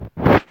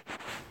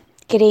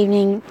Good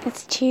evening.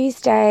 It's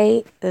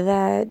Tuesday,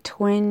 the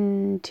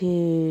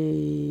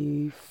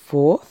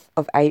 24th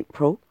of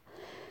April,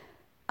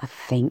 I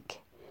think.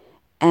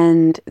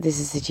 And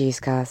this is the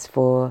Juicecast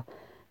for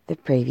the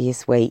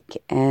previous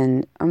week.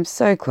 And I'm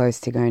so close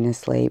to going to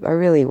sleep. I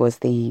really was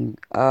thinking,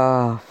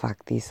 oh,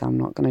 fuck this, I'm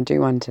not going to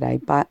do one today.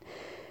 But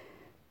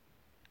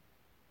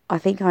I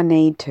think I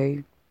need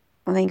to.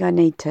 I think I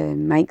need to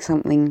make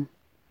something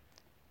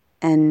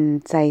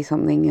and say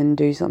something and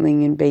do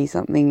something and be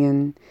something,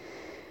 and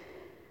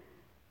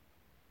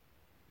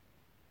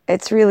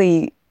it's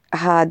really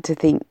hard to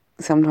think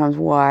sometimes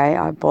why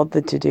I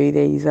bothered to do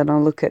these, and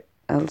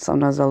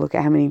sometimes I look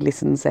at how many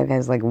listens they've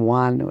had, like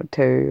one or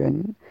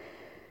two,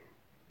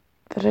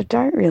 but I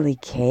don't really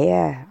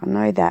care. I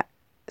know that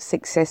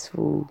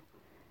successful,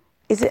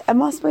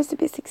 am I supposed to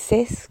be a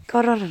success?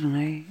 God, I don't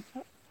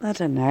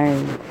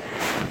know.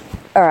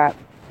 Alright,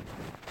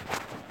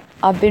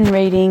 I've been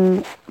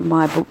reading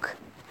my book,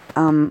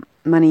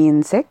 Money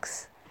and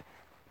Sex,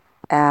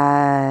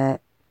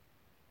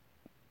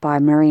 by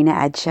Marina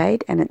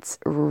Adshade, and it's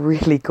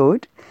really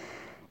good.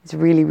 It's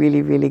really,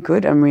 really, really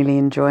good. I'm really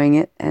enjoying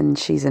it, and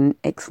she's an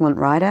excellent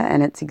writer,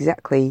 and it's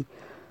exactly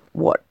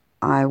what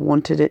I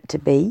wanted it to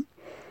be.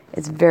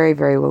 It's very,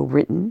 very well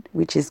written,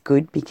 which is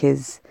good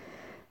because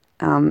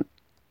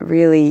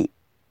really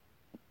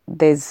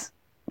there's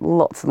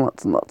lots and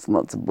lots and lots and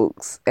lots of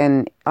books,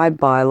 and I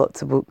buy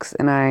lots of books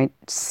and I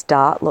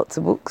start lots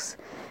of books,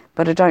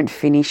 but I don't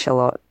finish a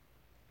lot,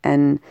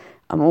 and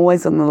I'm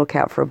always on the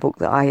lookout for a book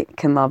that I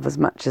can love as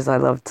much as I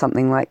loved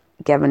something like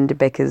Gavin de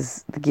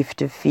Becker's The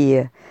Gift of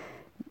Fear,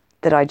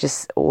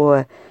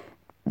 or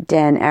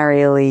Dan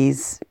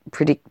Ariely's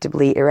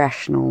Predictably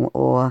Irrational,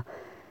 or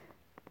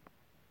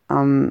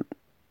Barbara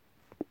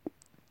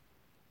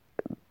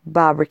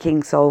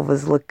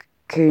Kingsolver's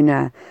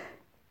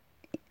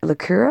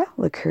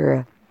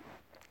Lacura.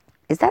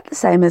 Is that the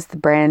same as the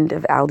brand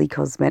of Aldi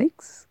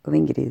Cosmetics? I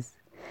think it is.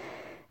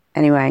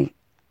 Anyway,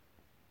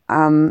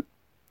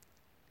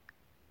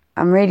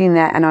 I'm reading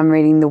that, and I'm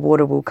reading The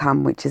Water Will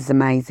Come, which is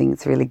amazing.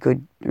 It's really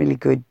good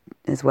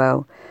as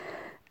well.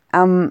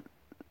 Of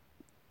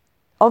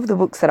the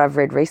books that I've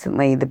read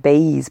recently, The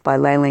Bees by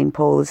Laylene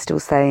Paul is still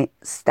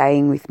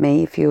staying with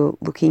me. If you're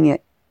looking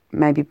at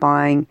maybe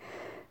buying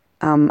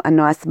A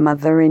Nice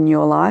Mother in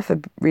Your Life, a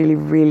really,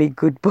 really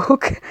good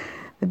book.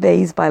 The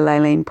Bees by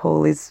Laylene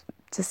Paul is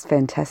just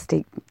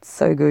fantastic. It's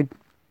so good.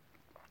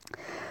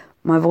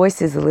 My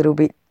voice is a little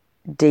bit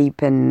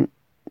deep and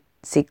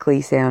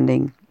sickly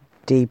sounding.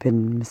 Deep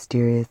and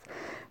mysterious,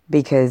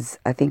 because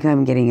I think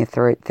I'm getting a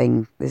throat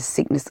thing. There's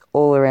sickness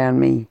all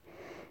around me.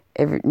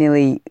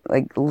 Nearly,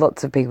 like,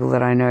 lots of people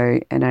that I know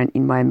and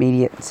in my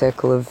immediate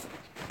circle of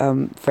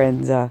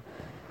friends are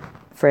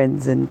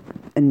friends and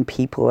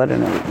people. I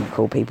don't know what you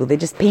call people. They're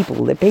just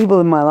people. They're people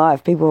in my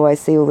life. People who I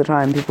see all the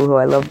time. People who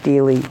I love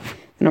dearly.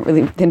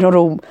 They're not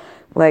all,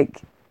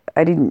 like,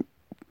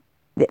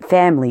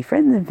 family.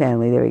 Friends and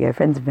family. There we go.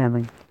 Friends and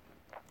family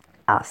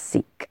are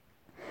sick.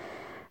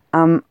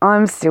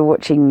 I'm still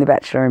watching The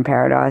Bachelor in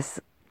Paradise,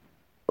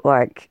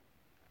 like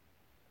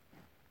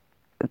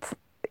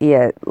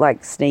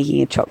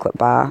sneaking a chocolate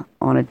bar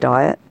on a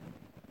diet.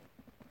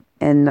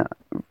 And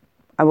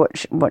I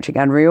watching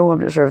Unreal.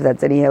 I'm not sure if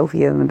that's any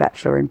healthier than The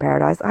Bachelor in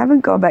Paradise. I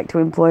haven't gone back to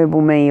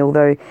Employable Me,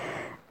 although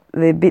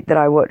the bit that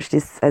I watched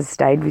has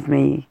stayed with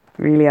me.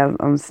 Really,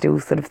 I'm still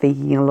sort of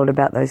thinking a lot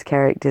about those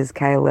characters,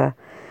 Kayla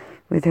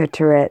with her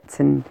Tourette's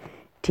and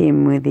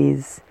Tim with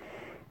his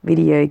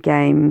video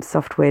game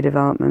software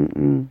development.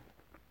 And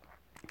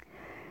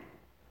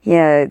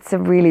yeah, it's a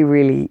really,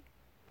 really,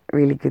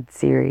 really good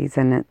series,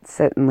 and it's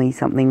certainly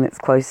something that's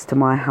close to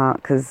my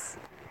heart, because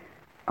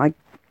I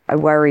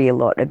worry a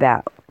lot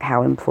about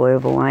how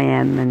employable I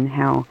am and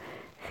how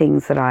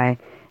things that I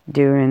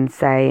do and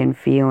say and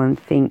feel and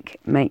think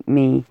make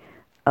me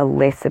a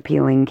less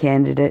appealing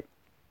candidate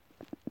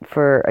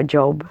for a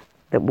job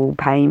that will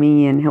pay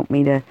me and help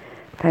me to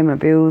pay my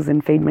bills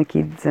and feed my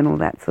kids and all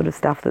that sort of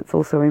stuff that's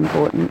also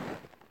important.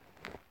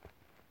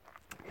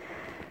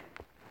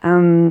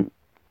 I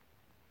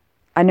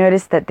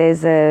noticed that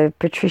there's a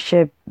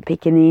Patricia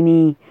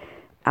Piccinini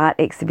art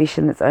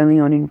exhibition that's only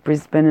on in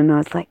Brisbane, and I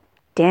was like,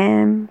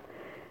 damn,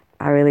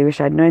 I really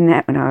wish I'd known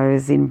that when I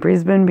was in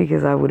Brisbane,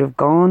 because I would have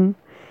gone.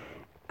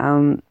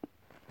 I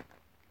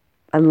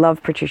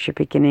love Patricia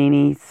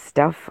Piccinini's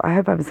stuff. I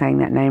hope I'm saying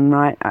that name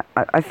right.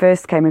 I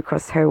first came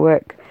across her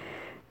work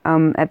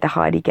at the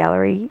Heidi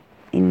Gallery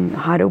in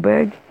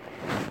Heidelberg,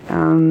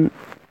 and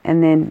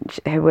then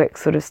her work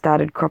sort of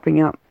started cropping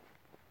up.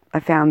 I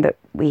found that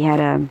we had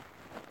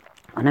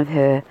one of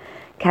her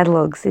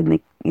catalogues in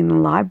the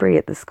library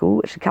at the school,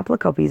 which a couple of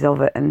copies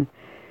of it, and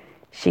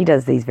she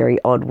does these very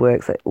odd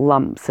works, like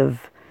lumps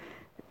of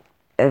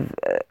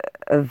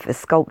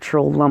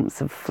sculptural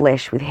lumps of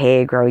flesh with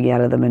hair growing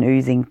out of them and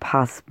oozing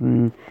pus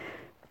and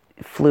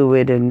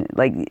fluid, and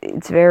like,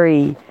 it's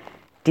very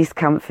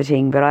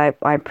discomforting, but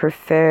I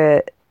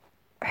prefer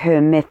her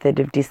method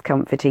of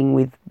discomforting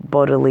with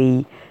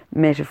bodily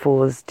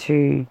metaphors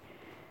to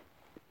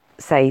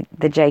say,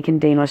 the Jake and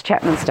Dinos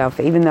Chapman stuff,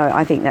 even though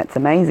I think that's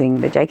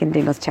amazing, the Jake and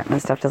Dinos Chapman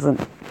stuff doesn't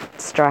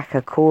strike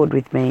a chord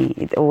with me.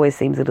 It always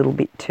seems a little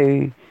bit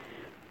too,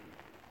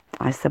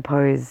 I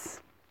suppose,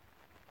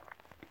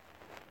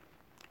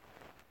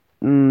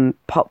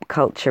 pop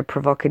culture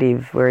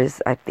provocative,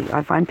 whereas I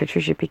find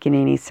Patricia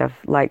Piccinini's stuff,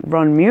 like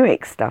Ron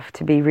Muick's stuff,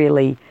 to be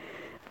really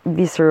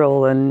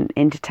visceral and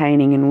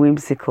entertaining and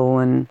whimsical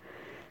and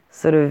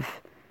sort of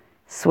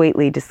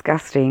sweetly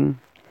disgusting,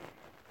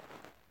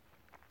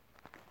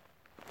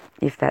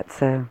 if that's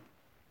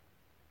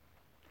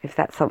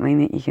something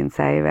that you can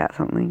say about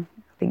something.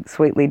 I think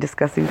sweetly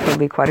disgusting is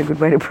probably quite a good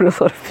way to put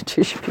a lot of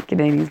Patricia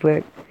Piccinini's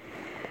work.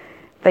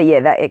 But yeah,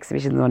 that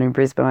exhibition's on in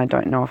Brisbane. I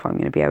don't know if I'm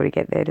going to be able to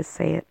get there to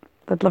see it.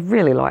 I'd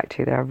really like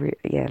to, though.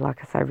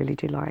 Like I say, I really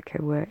do like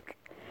her work.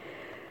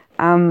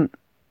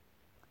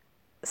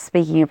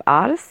 Speaking of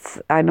artists,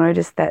 I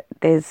noticed that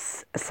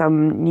there's a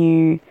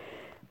new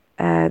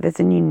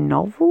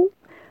novel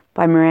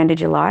by Miranda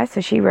July.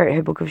 So she wrote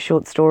her book of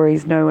short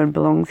stories, No One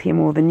Belongs Here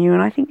More Than You,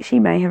 and I think she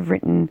may have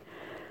written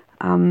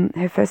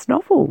her first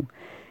novel.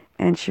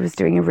 And she was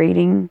doing a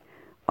reading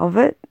of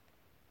it,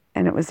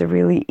 and it was a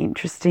really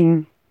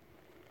interesting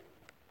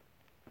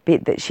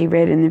bit that she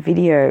read in the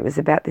video. It was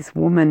about this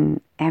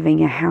woman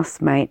having a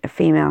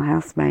female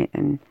housemate,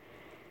 and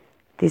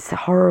this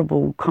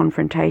horrible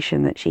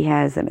confrontation that she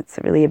has, and it's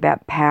really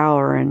about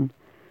power and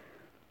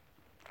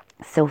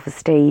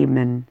self-esteem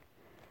and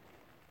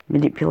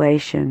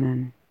manipulation,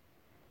 and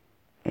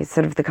it's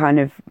sort of the kind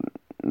of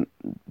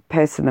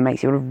person that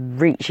makes you want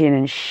to reach in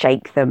and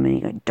shake them and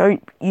you go,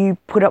 don't you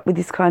put up with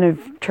this kind of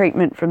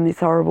treatment from this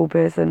horrible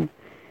person.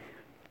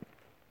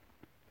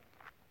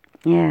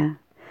 Yeah.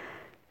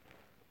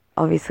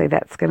 Obviously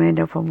that's going to end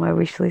up on my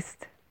wish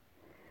list.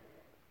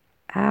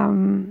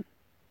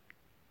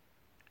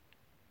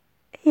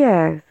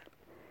 Yeah,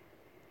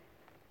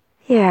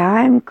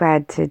 I'm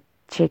glad to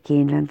check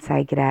in and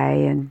say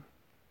g'day and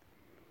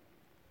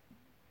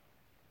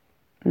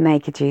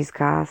make a juice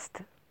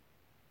cast.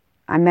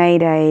 I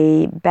made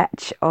a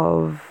batch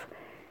of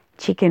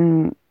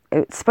chicken.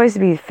 It's supposed to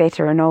be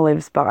feta and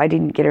olives, but I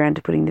didn't get around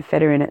to putting the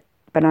feta in it.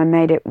 But I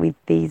made it with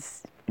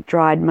these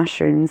dried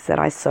mushrooms that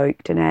I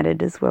soaked and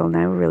added as well, and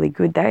they were really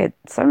good. They had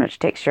so much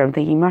texture. I'm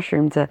thinking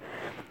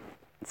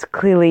it's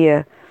clearly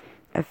a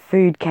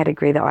food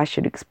category that I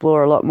should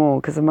explore a lot more,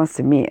 because I must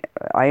admit,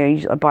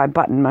 I buy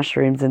button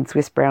mushrooms and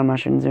Swiss brown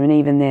mushrooms, and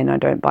even then I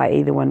don't buy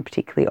either one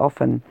particularly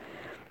often.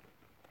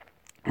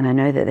 And I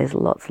know that there's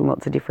lots and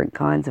lots of different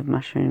kinds of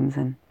mushrooms,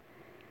 and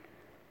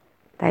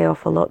they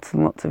offer lots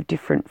and lots of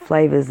different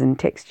flavours and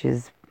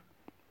textures.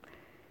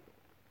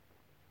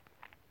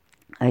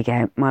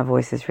 Okay, my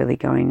voice is really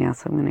going now,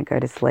 so I'm going to go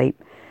to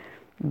sleep.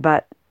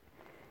 But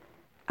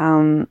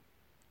I'm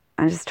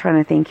just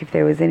trying to think if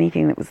there was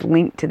anything that was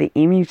linked to the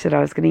image that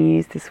I was going to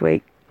use this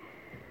week.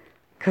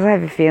 Because I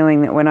have a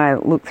feeling that when I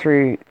look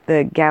through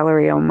the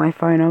gallery on my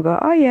phone, I'll go,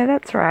 oh yeah,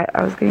 that's right,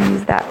 I was going to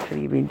use that for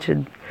the image.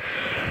 And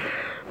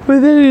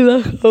with any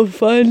luck, I'll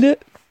find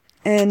it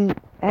and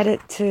add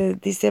it to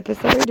this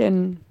episode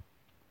and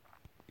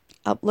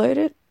upload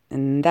it.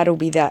 And that'll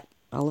be that.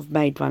 I'll have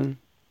made one.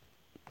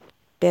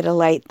 Better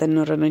late than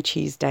not on a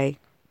Tuesday.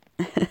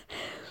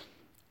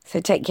 So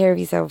take care of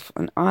yourself,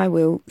 and I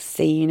will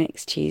see you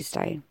next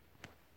Tuesday.